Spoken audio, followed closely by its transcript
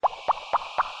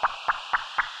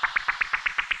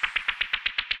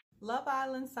Love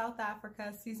Island South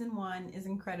Africa Season 1 is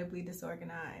incredibly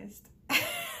disorganized.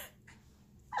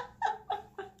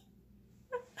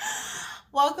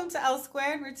 Welcome to L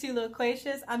Squared, we're two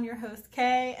loquacious. I'm your host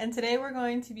Kay, and today we're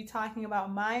going to be talking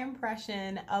about my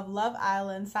impression of Love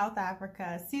Island South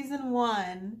Africa Season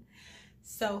 1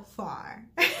 so far.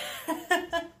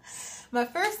 My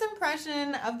first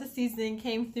impression of the season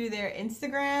came through their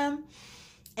Instagram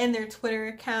and their Twitter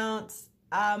accounts.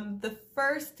 The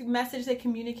first message they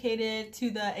communicated to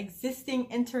the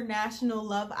existing international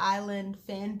Love Island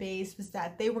fan base was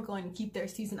that they were going to keep their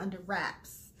season under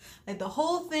wraps. Like, the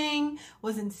whole thing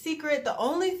was in secret. The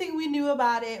only thing we knew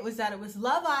about it was that it was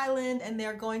Love Island and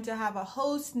they're going to have a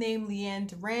host named Leanne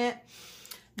Durant.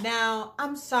 Now,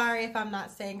 I'm sorry if I'm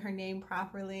not saying her name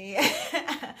properly.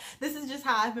 This is just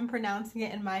how I've been pronouncing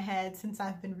it in my head since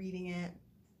I've been reading it.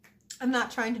 I'm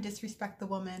not trying to disrespect the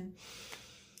woman.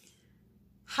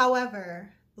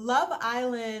 However, Love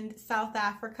Island South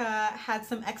Africa had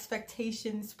some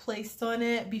expectations placed on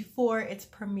it before its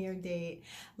premiere date.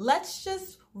 Let's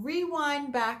just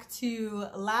rewind back to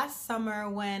last summer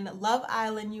when Love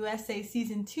Island USA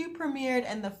Season 2 premiered,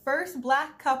 and the first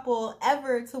Black couple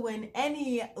ever to win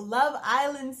any Love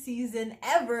Island season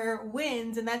ever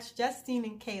wins, and that's Justine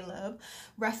and Caleb.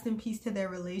 Rest in peace to their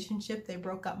relationship. They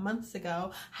broke up months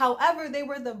ago. However, they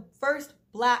were the first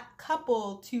Black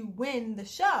couple to win the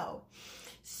show.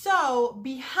 So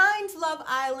behind Love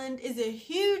Island is a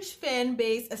huge fan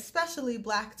base, especially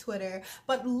Black Twitter,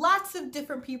 but lots of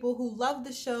different people who love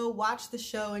the show, watch the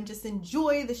show, and just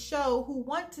enjoy the show, who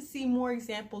want to see more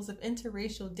examples of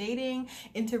interracial dating,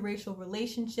 interracial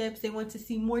relationships. They want to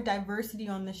see more diversity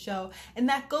on the show, and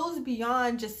that goes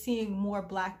beyond just seeing more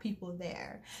Black people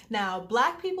there. Now,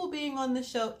 Black people being on the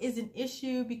show is an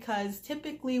issue because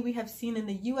typically we have seen in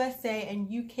the USA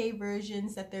and UK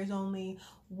versions that there's only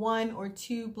one or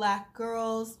two Black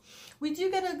girls. We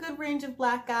do get a good range of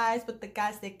Black guys, but the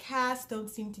guys they cast don't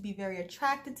seem to be very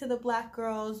attracted to the Black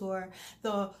girls, or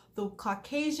the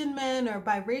Caucasian men or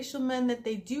biracial men that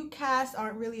they do cast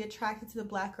aren't really attracted to the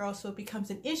Black girls. So it becomes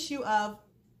an issue of,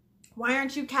 why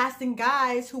aren't you casting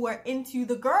guys who are into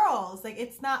the girls? Like,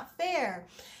 it's not fair.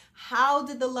 How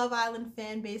did the Love Island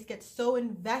fan base get so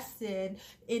invested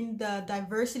in the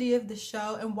diversity of the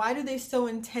show, and why do they so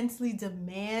intensely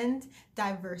demand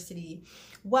diversity?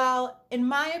 Well, in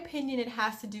my opinion, it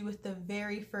has to do with the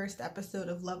very first episode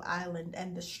of Love Island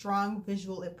and the strong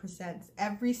visual it presents.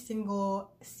 Every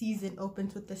single season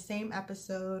opens with the same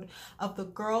episode of the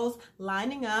girls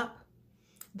lining up,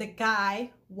 the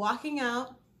guy walking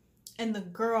out, and the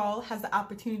girl has the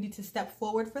opportunity to step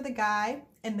forward for the guy,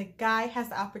 and the guy has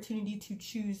the opportunity to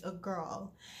choose a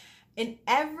girl. In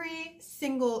every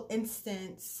single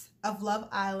instance of Love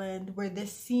Island where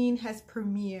this scene has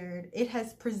premiered, it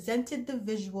has presented the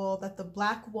visual that the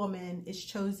Black woman is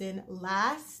chosen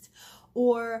last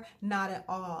or not at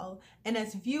all. And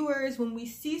as viewers, when we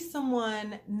see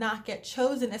someone not get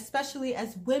chosen, especially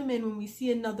as women, when we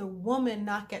see another woman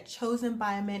not get chosen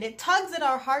by a man, it tugs at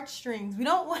our heartstrings. We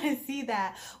don't want to see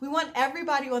that. We want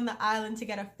everybody on the island to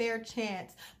get a fair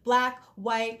chance. Black,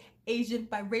 white, Asian,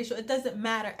 biracial, it doesn't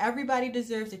matter. Everybody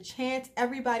deserves a chance.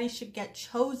 Everybody should get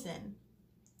chosen,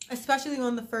 especially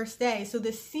on the first day. So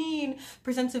this scene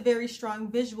presents a very strong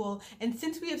visual. And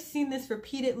since we have seen this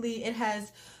repeatedly, it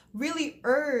has really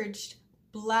urged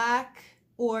Black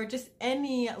or just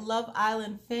any Love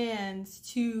Island fans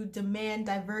to demand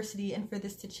diversity and for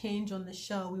this to change on the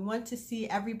show. We want to see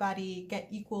everybody get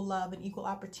equal love and equal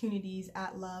opportunities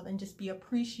at love and just be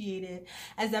appreciated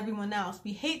as everyone else.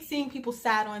 We hate seeing people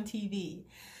sad on TV.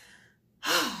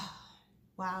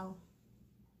 Wow.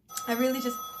 I really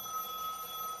just...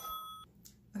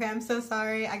 Okay, I'm so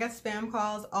sorry. I got spam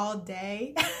calls all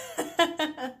day.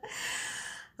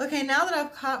 Okay, now that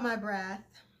I've caught my breath.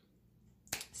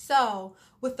 So,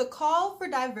 with the call for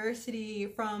diversity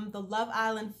from the Love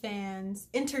Island fans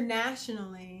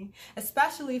internationally,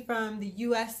 especially from the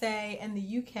USA and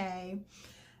the UK,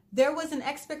 there was an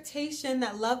expectation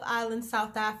that Love Island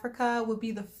South Africa would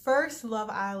be the first Love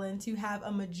Island to have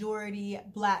a majority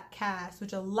Black cast,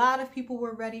 which a lot of people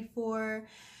were ready for.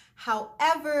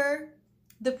 However,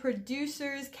 the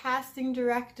producers, casting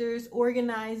directors,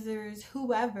 organizers,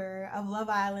 whoever of Love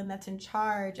Island that's in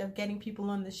charge of getting people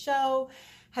on the show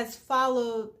has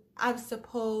followed, I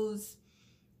suppose,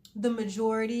 the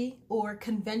majority or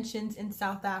conventions in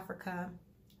South Africa.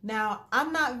 Now,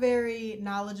 I'm not very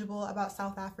knowledgeable about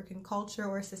South African culture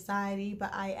or society,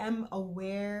 but I am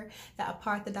aware that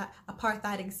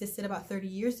apartheid existed about 30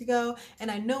 years ago, and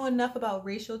I know enough about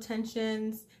racial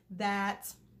tensions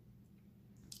that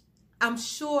I'm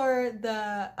sure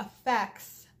the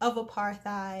effects of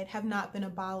apartheid have not been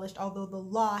abolished, although the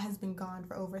law has been gone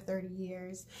for over 30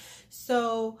 years.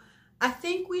 So I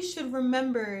think we should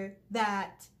remember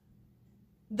that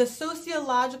the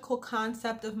sociological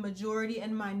concept of majority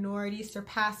and minority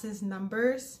surpasses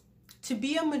numbers. To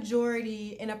be a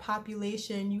majority in a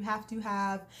population, you have to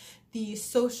have the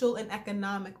social and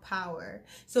economic power.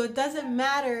 So it doesn't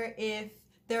matter if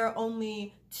there are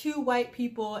only 2 white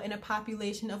people in a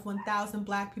population of 1,000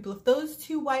 black people. If those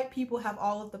 2 white people have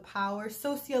all of the power,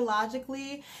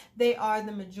 sociologically, they are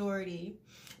the majority.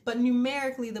 But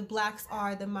numerically, the blacks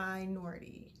are the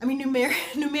minority. I mean,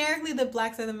 numerically, the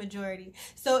blacks are the majority.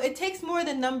 So it takes more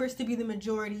than numbers to be the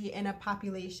majority in a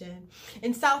population.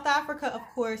 In South Africa, of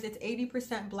course, it's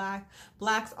 80% black.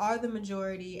 Blacks are the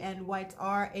majority and whites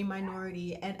are a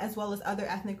minority, and as well as other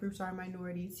ethnic groups are a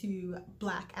minority to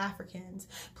black Africans.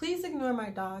 Please ignore my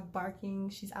dog barking.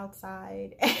 She's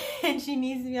outside and she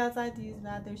needs to be outside to use the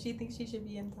bathroom. She thinks she should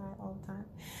be inside all the time.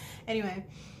 Anyway,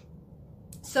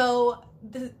 so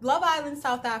the Love Island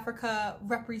South Africa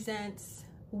represents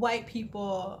white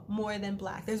people more than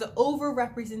black. There's an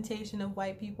overrepresentation of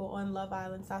white people on Love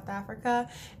Island South Africa,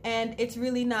 and it's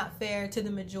really not fair to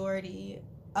the majority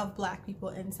of black people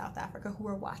in South Africa who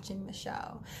are watching the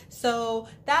show. So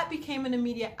that became an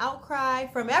immediate outcry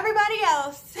from everybody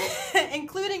else,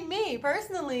 including me.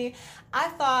 Personally, I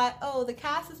thought, oh, the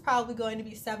cast is probably going to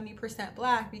be 70%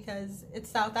 black because it's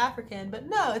South African, but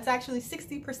no, it's actually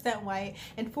 60% white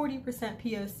and 40%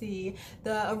 POC.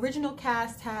 The original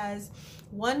cast has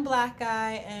 1 black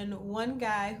guy and 1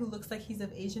 guy who looks like he's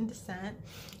of Asian descent,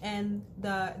 and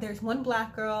there's 1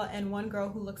 black girl and 1 girl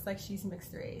who looks like she's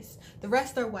mixed race. The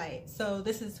rest are white. So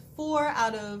this is 4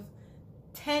 out of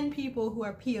 10 people who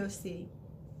are POC.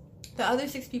 The other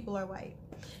 6 people are white.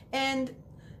 And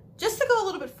just to go a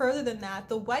little bit further than that,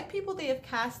 the white people they have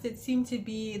casted seem to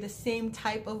be the same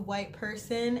type of white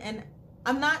person, and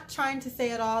I'm not trying to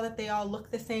say at all that they all look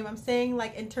the same. I'm saying,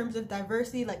 like, in terms of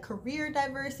diversity, like career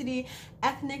diversity,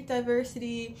 ethnic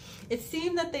diversity, it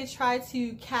seemed that they tried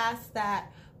to cast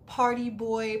that party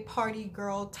boy, party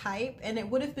girl type, and it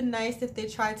would have been nice if they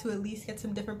tried to at least get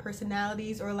some different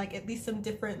personalities or like at least some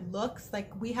different looks. Like,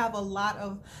 we have a lot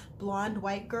of blonde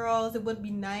white girls. It would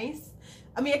be nice.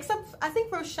 I mean, except I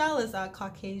think Rochelle is a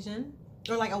Caucasian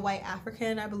or like a white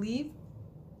African, I believe.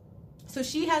 So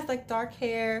she has like dark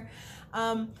hair.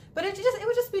 But it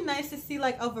would just be nice to see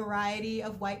like a variety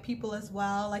of white people as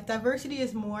well. Like, diversity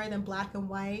is more than black and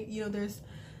white. You know, there's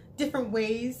different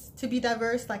ways to be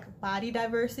diverse, like body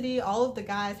diversity. All of the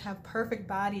guys have perfect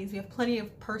bodies. We have plenty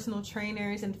of personal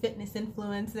trainers and fitness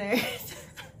influencers.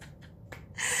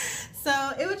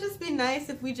 So it would just be nice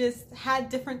if we just had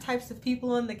different types of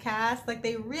people on the cast. Like,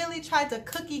 they really tried to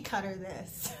cookie cutter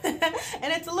this. And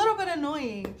it's a little bit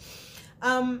annoying.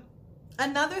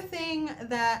 Another thing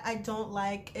that I don't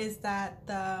like is that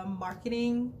the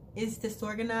marketing is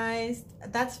disorganized.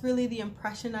 That's really the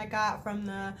impression I got from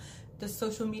the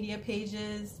social media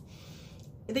pages.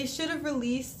 They should have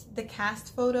released the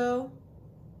cast photo.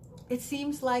 It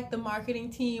seems like the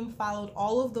marketing team followed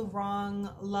all of the wrong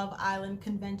Love Island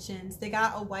conventions. They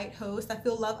got a white host. I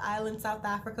feel Love Island South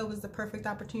Africa was the perfect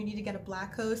opportunity to get a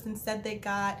black host. Instead, they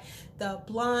got the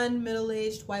blonde,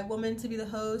 middle-aged white woman to be the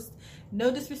host.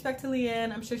 No disrespect to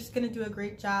Leanne. I'm sure she's going to do a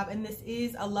great job. And this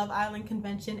is a Love Island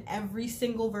convention. Every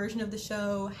single version of the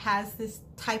show has this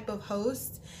type of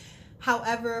host.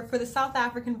 However, for the South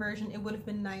African version, it would have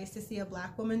been nice to see a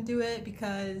black woman do it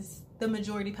because the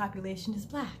majority population is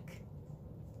black.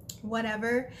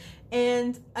 Whatever.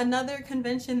 And another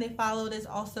convention they followed is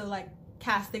also like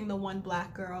casting the 1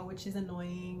 black girl, which is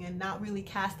annoying, and not really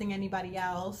casting anybody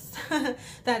else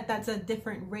that's a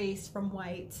different race from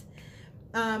white.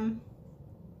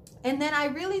 And then I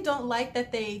really don't like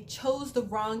that they chose the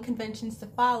wrong conventions to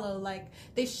follow. Like,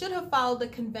 they should have followed the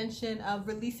convention of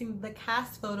releasing the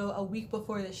cast photo a week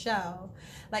before the show.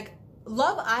 Like,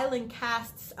 Love Island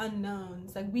casts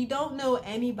unknowns. Like, we don't know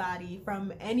anybody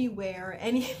from anywhere or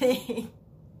anything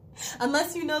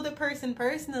unless you know the person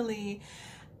personally.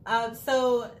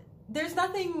 So there's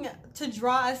nothing to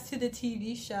draw us to the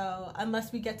TV show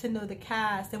unless we get to know the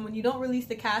cast. And when you don't release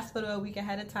the cast photo a week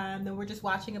ahead of time, then we're just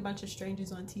watching a bunch of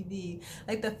strangers on TV.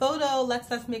 Like, the photo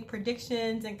lets us make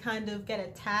predictions and kind of get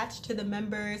attached to the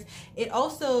members. It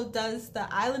also does the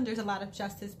Islanders a lot of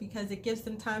justice because it gives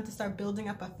them time to start building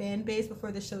up a fan base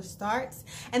before the show starts.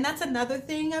 And that's another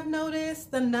thing I've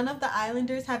noticed. None of the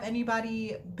Islanders have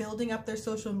anybody building up their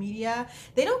social media.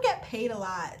 They don't get paid a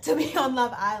lot to be on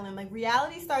Love Island. Like,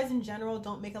 reality stars in general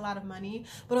don't make a lot of money,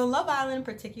 but on Love Island in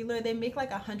particular, they make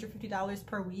like $150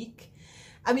 per week.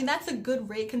 I mean, that's a good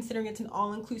rate considering it's an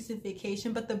all-inclusive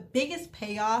vacation, but the biggest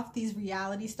payoff these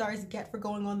reality stars get for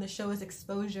going on the show is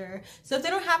exposure. So if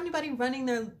they don't have anybody running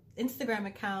their Instagram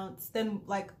accounts, then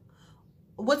like,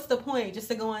 what's the point? Just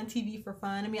to go on TV for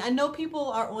fun? I mean, I know people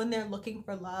are on there looking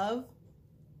for love,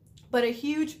 but a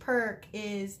huge perk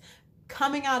is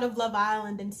coming out of Love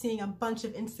Island and seeing a bunch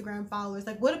of Instagram followers.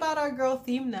 Like, what about our girl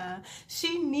Themna?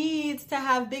 She needs to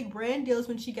have big brand deals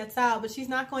when she gets out, but she's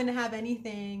not going to have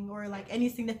anything or like any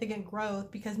significant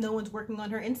growth because no one's working on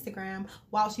her Instagram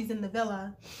while she's in the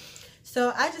villa.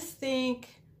 So I just think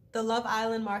the Love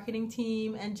Island marketing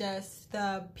team and just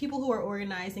the people who are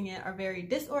organizing it are very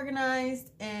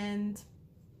disorganized, and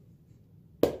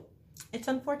it's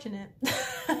unfortunate.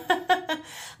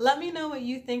 Let me know what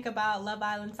you think about Love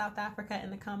Island South Africa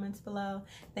in the comments below.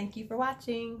 Thank you for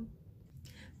watching.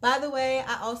 By the way,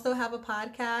 I also have a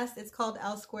podcast. It's called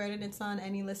L Squared, and it's on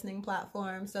any listening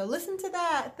platform. So listen to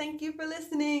that. Thank you for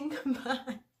listening.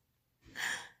 Bye.